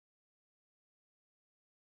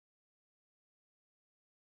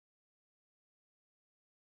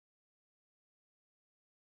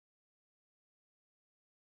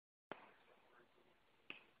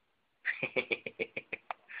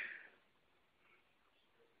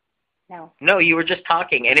No. No, you were just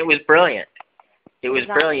talking, and it was brilliant. It was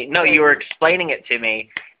brilliant. No, you were explaining it to me,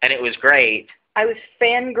 and it was great. I was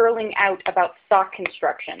fangirling out about sock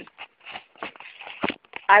construction.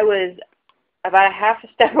 I was about a half a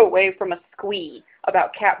step away from a squee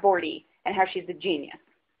about Kat Bordy and how she's a genius.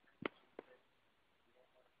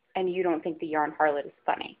 And you don't think the yarn harlot is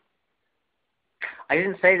funny. I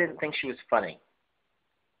didn't say I didn't think she was funny.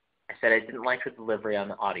 I said I didn't like her delivery on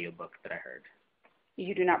the audiobook that I heard.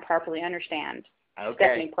 You do not properly understand Okay.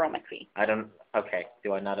 Stephanie Pearl-McPhee. I don't... Okay.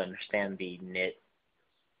 Do I not understand the knit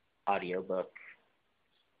audiobook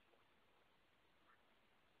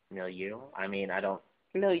milieu? I mean, I don't...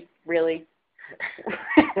 Really?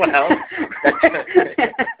 Well, that's...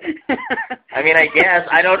 I mean, I guess.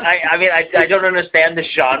 I don't understand the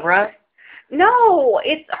genre. No,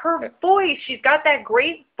 it's her voice. She's got that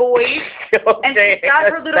great voice, Okay, and she's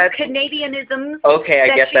got her little Canadianisms. Okay,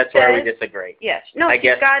 I guess that's where we disagree. Yes. No, I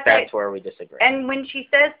guess got that's where we disagree. And when she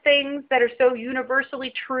says things that are so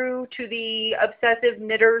universally true to the obsessive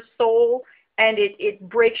knitter's soul, and it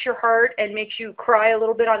breaks your heart and makes you cry a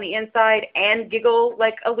little bit on the inside and giggle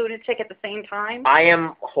like a lunatic at the same time. I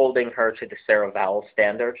am holding her to the Sarah Vowell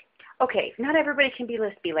standard. Okay, not everybody can be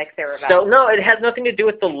lispy like Sarah Vowell. So, no, it has nothing to do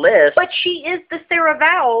with the list. But she is the Sarah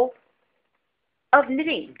Vowell of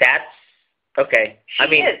knitting. That's, okay. She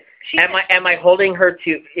is. Am I holding her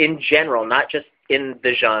to, in general, not just in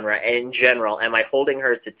the genre, in general, am I holding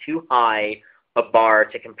her to too high a bar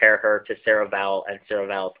to compare her to Sarah Vowell and Sarah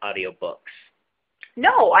Vowell's audiobooks?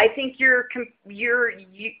 No, I think you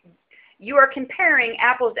are comparing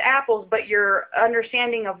apples to apples, but your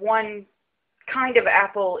understanding of one kind of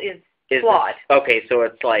apple is flawed. Okay, so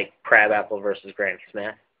it's like crabapple versus Granny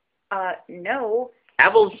Smith? No.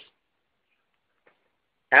 Apples,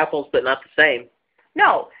 but not the same.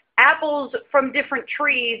 No. Apples from different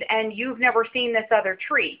trees, and you've never seen this other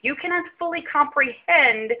tree. You cannot fully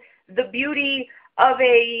comprehend the beauty of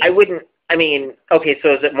a... okay,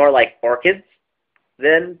 so is it more like orchids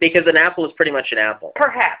then? Because an apple is pretty much an apple.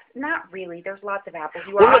 Perhaps. Not really. There's lots of apples.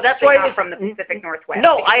 You are that's why not from the Pacific Northwest.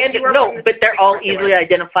 No, but they're all easily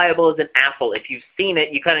identifiable as an apple. If you've seen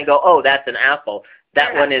it, you kind of go, oh, that's an apple.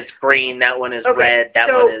 That one is green, that one is red,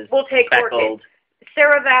 that one is we'll take speckled. Orchid.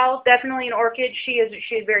 Sarah Vowell, definitely an orchid. She is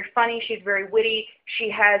very funny. She's very witty. She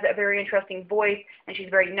has a very interesting voice, and she's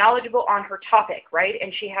very knowledgeable on her topic, right?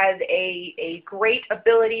 And she has a great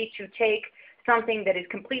ability to take something that is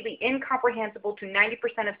completely incomprehensible to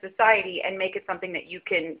 90% of society and make it something that you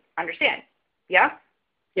can understand. Yeah?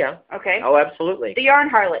 Yeah. Okay. Oh, absolutely. The yarn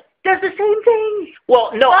harlot does the same thing.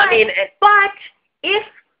 Well, no, But if,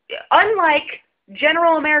 unlike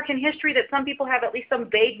general American history that some people have at least some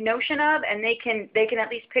vague notion of, and they can at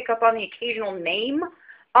least pick up on the occasional name,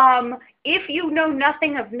 if you know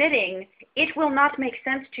nothing of knitting, it will not make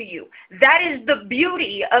sense to you. That is the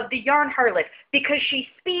beauty of the yarn harlot, because she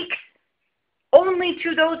speaks only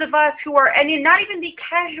to those of us who are, and not even the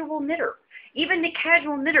casual knitter. Even the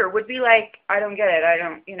casual knitter would be like, I don't get it. I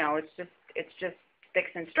don't, it's just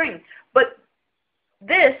sticks and strings. But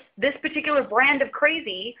this particular brand of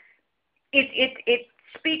crazy, it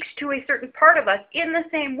speaks to a certain part of us in the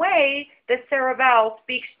same way that Sarah Vowell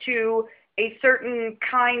speaks to a certain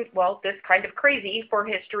kind, this kind of crazy for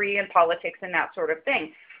history and politics and that sort of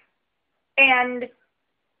thing. And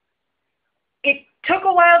it took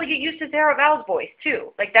a while to get used to Sarah Vowell's voice,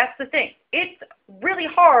 too. Like, that's the thing. It's really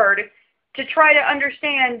hard to try to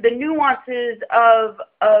understand the nuances of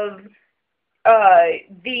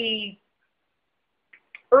the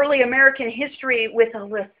early American history with a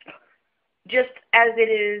lisp, just as it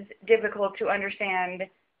is difficult to understand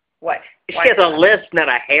what? She has a lisp, not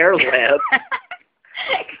a hair lip.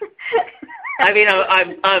 I mean,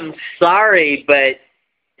 I'm sorry, but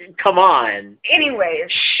come on. Anyways,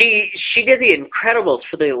 she did The Incredibles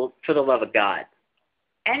for the love of God,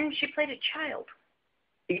 and she played a child,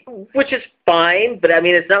 which is fine. But I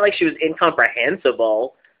mean, it's not like she was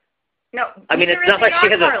incomprehensible. No, I mean, it's not like she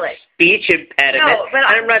has a speech impediment. No, but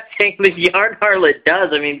I'm not saying the yarn harlot does.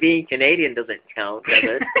 I mean, being Canadian doesn't count, does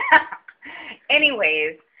it?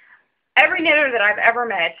 Anyways, every knitter that I've ever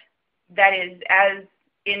met that is as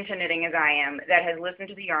into knitting as I am, that has listened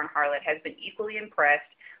to the yarn harlot, has been equally impressed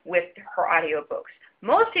with her audiobooks.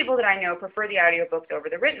 Most people that I know prefer the audiobooks over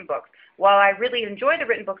the written books. While I really enjoy the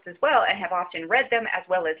written books as well and have often read them as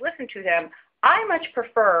well as listened to them, I much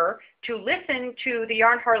prefer to listen to the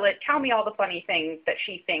yarn harlot tell me all the funny things that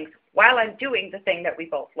she thinks while I'm doing the thing that we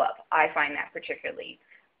both love. I find that particularly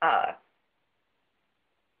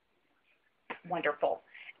wonderful.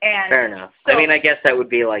 And fair enough. So, I mean, I guess that would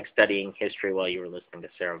be like studying history while you were listening to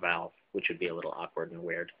Sarah Vowell. which would be a little awkward and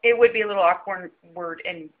weird. It would be a little awkward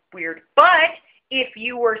and weird. But if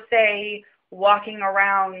you were, say, walking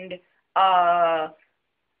around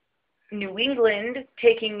New England,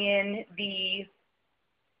 taking in the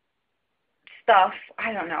stuff,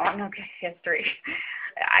 I don't know, I'm not good at history.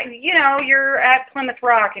 You're at Plymouth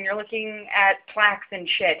Rock and you're looking at plaques and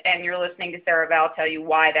shit, and you're listening to Sarah Vowell tell you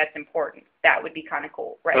why that's important. That would be kind of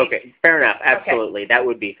cool, right? Okay, fair enough. Absolutely. Okay. That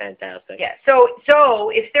would be fantastic. Yeah, so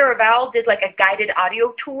if Sarah Vowell did, like, a guided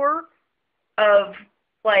audio tour of,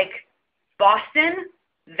 like, Boston,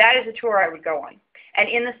 that is a tour I would go on. And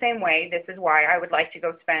in the same way, this is why I would like to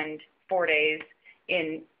go spend 4 days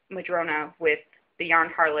in Madrona with the Yarn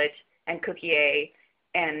Harlot and Cookie A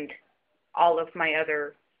and all of my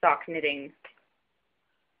other sock knitting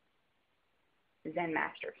Zen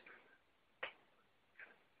masters.